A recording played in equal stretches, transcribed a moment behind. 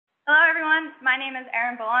Hello, everyone. My name is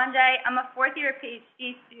Erin Boulanger. I'm a fourth-year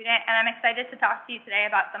PhD student, and I'm excited to talk to you today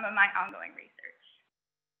about some of my ongoing research.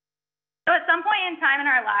 So at some point in time in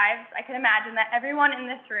our lives, I can imagine that everyone in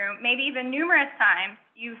this room, maybe even numerous times,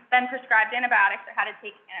 you've been prescribed antibiotics or had to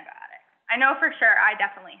take antibiotics. I know for sure I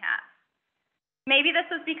definitely have. Maybe this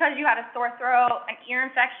was because you had a sore throat, an ear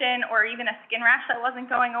infection, or even a skin rash that wasn't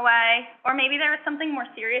going away. Or maybe there was something more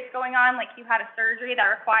serious going on, like you had a surgery that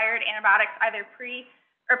required antibiotics either pre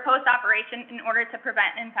or post-operation in order to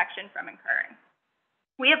prevent an infection from occurring.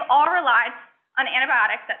 We have all relied on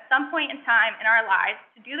antibiotics at some point in time in our lives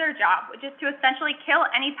to do their job, which is to essentially kill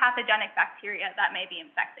any pathogenic bacteria that may be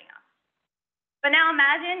infecting us. But now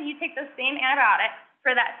imagine you take those same antibiotics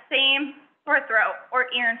for that same sore throat or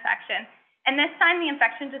ear infection, and this time the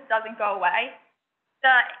infection just doesn't go away.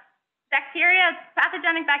 The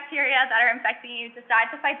pathogenic bacteria that are infecting you decide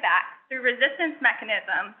to fight back through resistance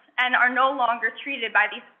mechanisms and are no longer treated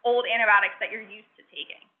by these old antibiotics that you're used to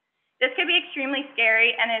taking. This could be extremely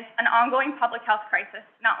scary and is an ongoing public health crisis,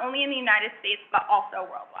 not only in the United States, but also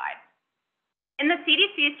worldwide. In the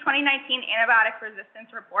CDC's 2019 antibiotic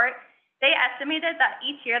resistance report, they estimated that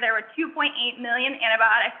each year there were 2.8 million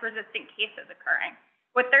antibiotic-resistant cases occurring,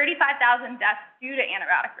 with 35,000 deaths due to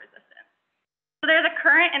antibiotic resistance. So there's a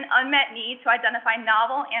current and unmet need to identify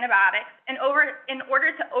novel antibiotics in order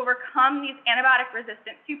to overcome these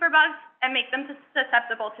antibiotic-resistant superbugs and make them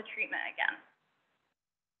susceptible to treatment again.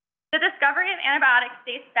 The discovery of antibiotics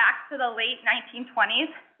dates back to the late 1920s,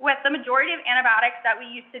 with the majority of antibiotics that we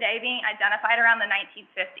use today being identified around the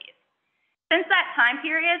 1950s. Since that time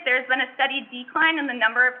period, there's been a steady decline in the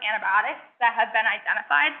number of antibiotics that have been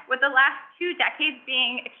identified, with the last 2 decades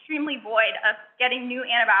being extremely void of getting new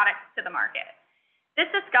antibiotics to the market. This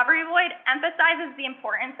discovery void emphasizes the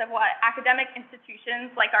importance of what academic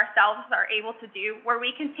institutions like ourselves are able to do, where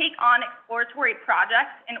we can take on exploratory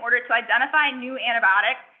projects in order to identify new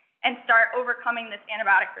antibiotics and start overcoming this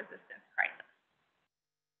antibiotic resistance crisis.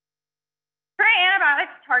 Current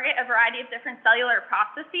antibiotics target a variety of different cellular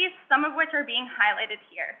processes, some of which are being highlighted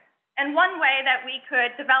here. And one way that we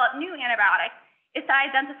could develop new antibiotics is to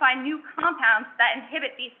identify new compounds that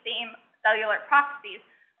inhibit these same cellular processes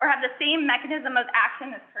or have the same mechanism of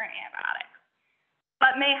action as current antibiotics,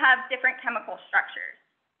 but may have different chemical structures.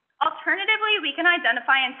 Alternatively, we can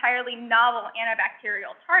identify entirely novel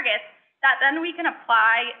antibacterial targets that then we can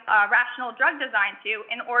apply rational drug design to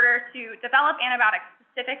in order to develop antibiotics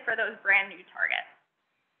specific for those brand new targets.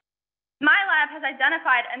 My lab has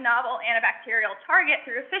identified a novel antibacterial target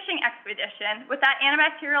through a fishing expedition, with that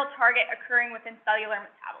antibacterial target occurring within cellular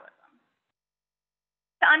metabolism.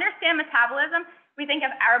 To understand metabolism, we think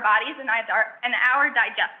of our bodies and our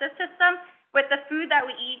digestive system. With the food that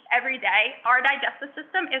we eat every day, our digestive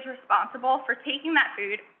system is responsible for taking that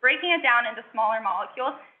food, breaking it down into smaller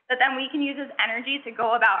molecules that then we can use as energy to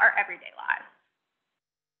go about our everyday lives.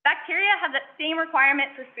 Bacteria have the same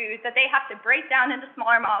requirement for food, that they have to break down into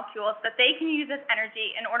smaller molecules that they can use as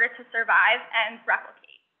energy in order to survive and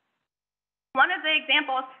replicate. One of the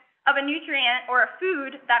examples of a nutrient or a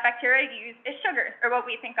food that bacteria use is sugars, or what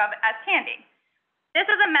we think of as candy. This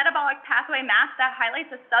is a metabolic pathway map that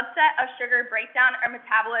highlights a subset of sugar breakdown or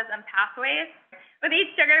metabolism pathways, with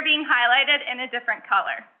each sugar being highlighted in a different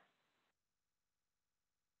color.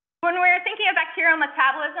 When we're thinking of bacterial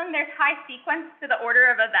metabolism, there's high sequence to the order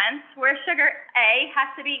of events, where sugar A has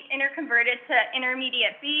to be interconverted to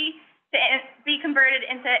intermediate B, to be converted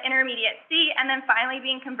into intermediate C, and then finally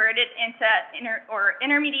being converted into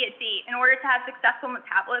intermediate D in order to have successful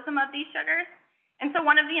metabolism of these sugars. And so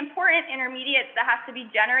one of the important intermediates that has to be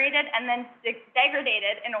generated and then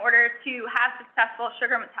degraded in order to have successful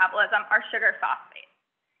sugar metabolism are sugar phosphates.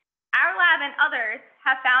 Our lab and others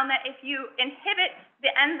have found that if you inhibit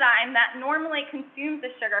the enzyme that normally consumes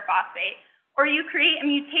the sugar phosphate, or you create a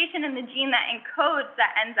mutation in the gene that encodes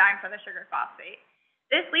that enzyme for the sugar phosphate,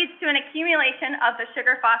 this leads to an accumulation of the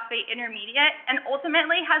sugar phosphate intermediate and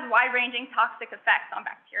ultimately has wide-ranging toxic effects on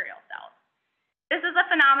bacterial cells. This is a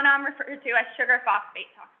phenomenon referred to as sugar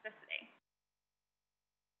phosphate toxicity.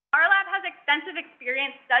 Our lab has extensive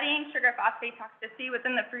experience studying sugar phosphate toxicity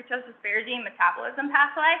within the fructose asparagine metabolism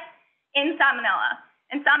pathway in Salmonella.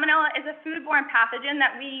 And Salmonella is a foodborne pathogen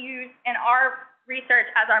that we use in our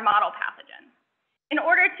research as our model pathogen. In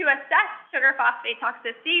order to assess sugar phosphate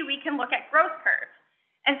toxicity, we can look at growth curves.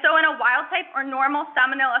 And so in a wild type or normal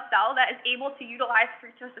Salmonella cell that is able to utilize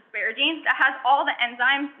fructose asparagine, that has all the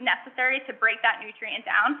enzymes necessary to break that nutrient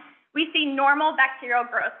down, we see normal bacterial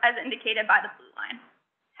growth as indicated by the blue line.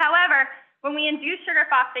 However, when we induce sugar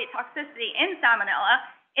phosphate toxicity in Salmonella,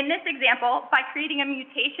 in this example, by creating a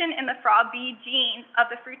mutation in the FRA-B gene of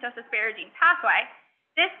the fructose asparagine pathway,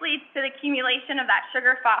 This leads to the accumulation of that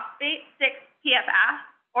sugar phosphate, 6-PFAS,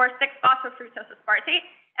 or 6-phosphofructose aspartate,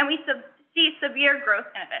 and we see severe growth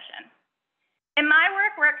inhibition. In my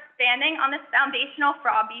work, we're expanding on this foundational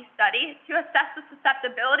FRA-B study to assess the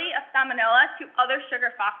susceptibility of Salmonella to other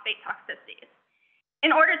sugar phosphate toxicities.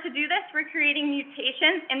 In order to do this, we're creating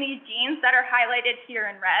mutations in these genes that are highlighted here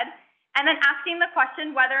in red, and then asking the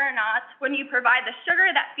question whether or not when you provide the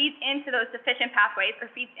sugar that feeds into those deficient pathways or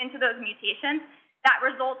feeds into those mutations, that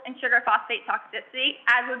results in sugar phosphate toxicity,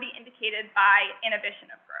 as would be indicated by inhibition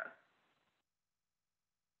of growth.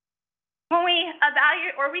 When we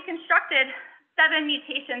constructed 7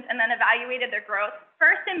 mutations and then evaluated their growth,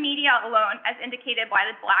 first in media alone, as indicated by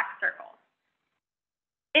the black circles.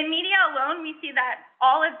 In media alone, we see that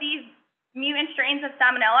all of these mutant strains of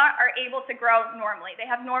Salmonella are able to grow normally. They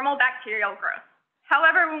have normal bacterial growth.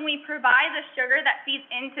 However, when we provide the sugar that feeds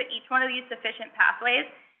into each one of these deficient pathways,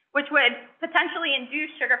 which would potentially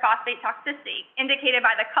induce sugar phosphate toxicity, indicated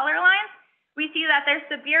by the color lines, we see that there's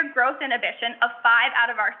severe growth inhibition of 5 out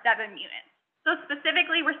of our 7 mutants. So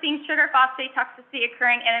specifically, we're seeing sugar phosphate toxicity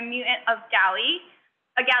occurring in a mutant of GAL-E,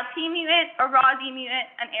 a GAL-T mutant, a RAW-D mutant,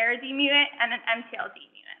 an ARA-D mutant, and an MTL-D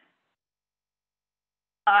mutant.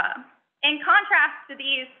 In contrast to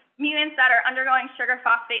these mutants that are undergoing sugar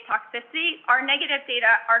phosphate toxicity, our negative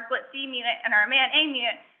data, our GLIT-D mutant and our MAN-A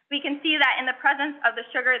mutant, we can see that in the presence of the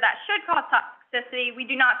sugar that should cause toxicity, we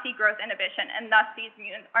do not see growth inhibition, and thus these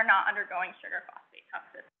mutants are not undergoing sugar phosphate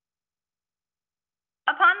toxicity.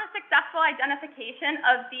 Upon the successful identification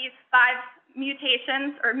of these 5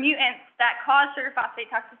 mutations or mutants that cause sugar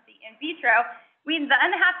phosphate toxicity in vitro, we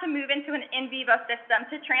then have to move into an in vivo system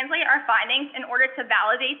to translate our findings in order to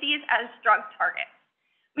validate these as drug targets.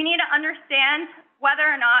 We need to understand whether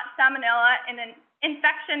or not Salmonella in an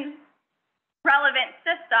infection-relevant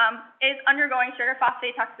system is undergoing sugar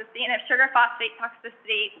phosphate toxicity, and if sugar phosphate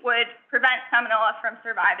toxicity would prevent Salmonella from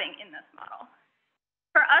surviving in this model.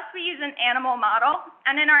 For us, we use an animal model,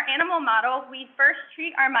 and in our animal model, we first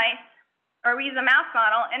treat our mice, or we use a mouse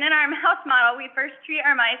model, and in our mouse model, we first treat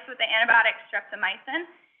our mice with the antibiotic streptomycin.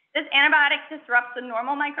 This antibiotic disrupts the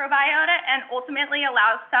normal microbiota and ultimately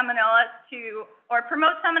allows Salmonella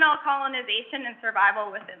promotes Salmonella colonization and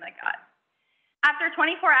survival within the gut. After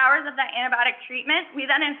 24 hours of that antibiotic treatment, we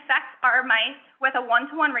then infect our mice with a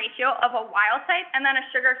 1-to-1 ratio of a wild type and then a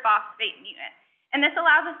sugar phosphate mutant. And this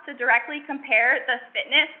allows us to directly compare the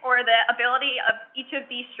fitness or the ability of each of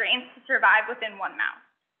these strains to survive within one mouse.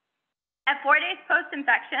 At 4 days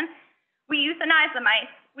post-infection, we euthanize the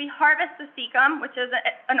mice. We harvest the cecum, which is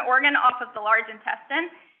an organ off of the large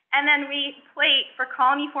intestine, and then we plate for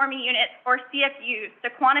colony-forming units, or CFUs,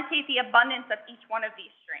 to quantitate the abundance of each one of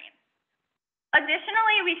these strains.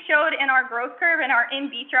 Additionally, we showed in our growth curve in our in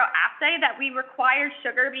vitro assay that we required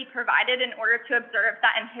sugar be provided in order to observe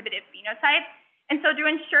that inhibited phenotype. And so to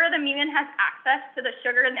ensure the mutant has access to the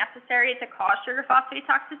sugar necessary to cause sugar phosphate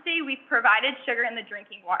toxicity, we've provided sugar in the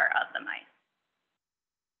drinking water of the mice.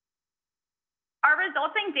 Our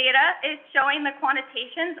resulting data is showing the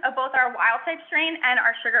quantitations of both our wild-type strain and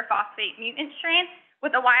our sugar phosphate mutant strain,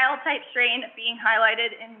 with the wild-type strain being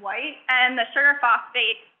highlighted in white and the sugar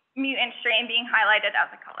phosphate mutant strain being highlighted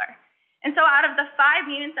as a color. And so out of the 5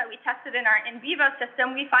 mutants that we tested in our in vivo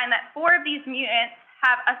system, we find that 4 of these mutants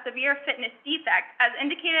have a severe fitness defect, as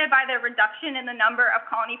indicated by the reduction in the number of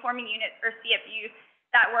colony-forming units, or CFUs,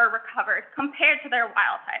 that were recovered compared to their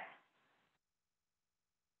wild type.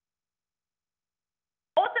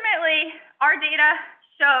 Ultimately, our data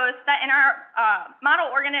shows that in our model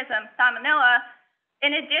organism, Salmonella,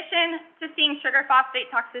 in addition to seeing sugar phosphate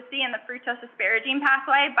toxicity in the fructose asparagine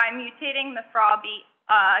pathway by mutating the FRA-B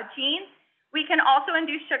gene, we can also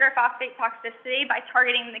induce sugar phosphate toxicity by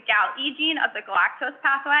targeting the GAL-E gene of the galactose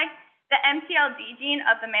pathway, the MTL-D gene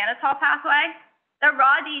of the mannitol pathway, the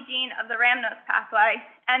RAW-D gene of the rhamnose pathway,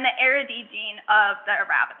 and the ARA-D gene of the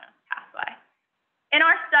arabinose pathway. In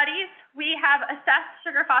our studies, we have assessed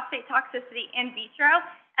sugar phosphate toxicity in vitro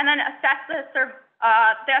and then assessed the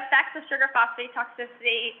effects of sugar phosphate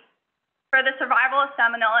toxicity for the survival of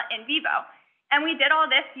Salmonella in vivo. And we did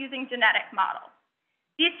all this using genetic models.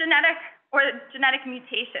 These genetic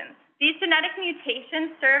mutations. These genetic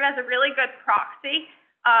mutations serve as a really good proxy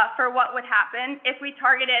for what would happen if we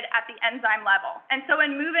targeted at the enzyme level. And so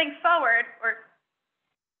in moving forward,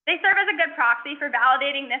 they serve as a good proxy for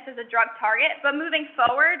validating this as a drug target, but moving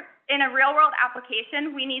forward in a real-world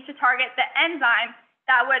application, we need to target the enzyme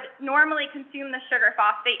that would normally consume the sugar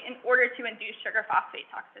phosphate in order to induce sugar phosphate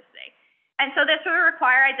toxicity. And so this would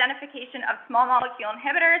require identification of small molecule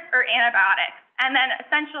inhibitors or antibiotics. And then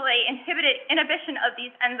essentially inhibition of these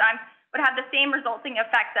enzymes would have the same resulting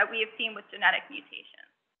effects that we have seen with genetic mutations.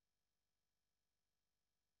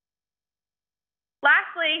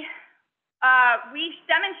 lastly, we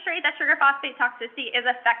demonstrate that sugar phosphate toxicity is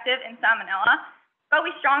effective in Salmonella, but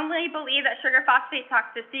we strongly believe that sugar phosphate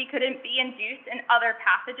toxicity couldn't be induced in other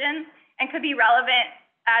pathogens and could be relevant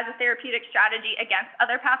as a therapeutic strategy against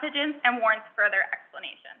other pathogens and warrants further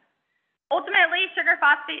explanation. Ultimately, sugar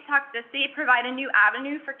phosphate toxicity provide a new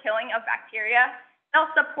avenue for killing of bacteria.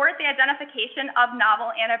 They'll support the identification of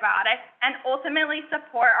novel antibiotics and ultimately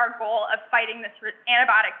support our goal of fighting this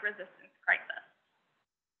antibiotic resistance crisis.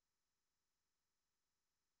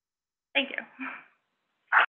 Thank you.